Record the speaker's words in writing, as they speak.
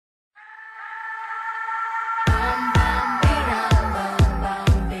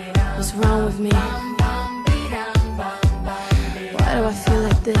with me? Why do I feel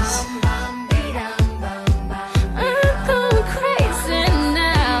like this? I'm going crazy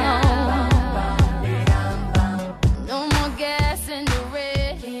now. No more gas in the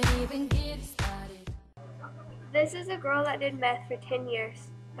red. Can't even get it started. This is a girl that did meth for 10 years.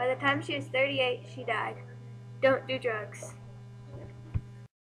 By the time she was 38, she died. Don't do drugs.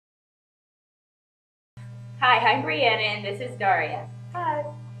 Hi, I'm Brianna and this is Daria. Hi.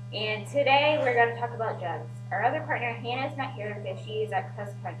 And today we're going to talk about drugs. Our other partner Hannah is not here because she is at cross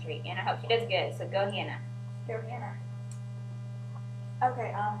country and I hope she does good, so go Hannah. Go Hannah.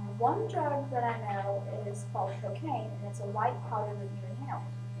 Okay, one drug that I know is called cocaine, and it's a white powder that you inhale.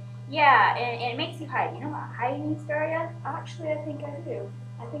 Yeah, and it makes you high. Do you know what high means, Daria? Actually, I think I do.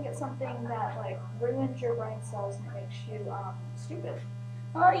 I think it's something that ruins your brain cells and it makes you stupid.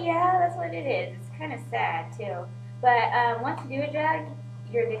 Well, yeah, that's what it is. It's kind of sad too. But once you do a drug,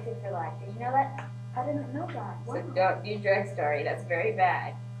 you're addicted for life. Did you know that? I didn't know that. So Wow. don't do drugs, Daria. That's very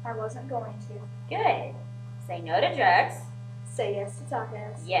bad. I wasn't going to. Good. Say no to drugs. Say yes to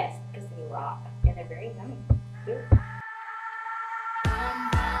tacos. Yes, because they rock and they're very yummy. Ooh.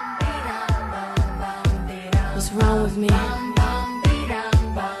 What's wrong with me?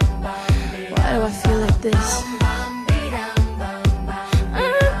 Why do I feel like this?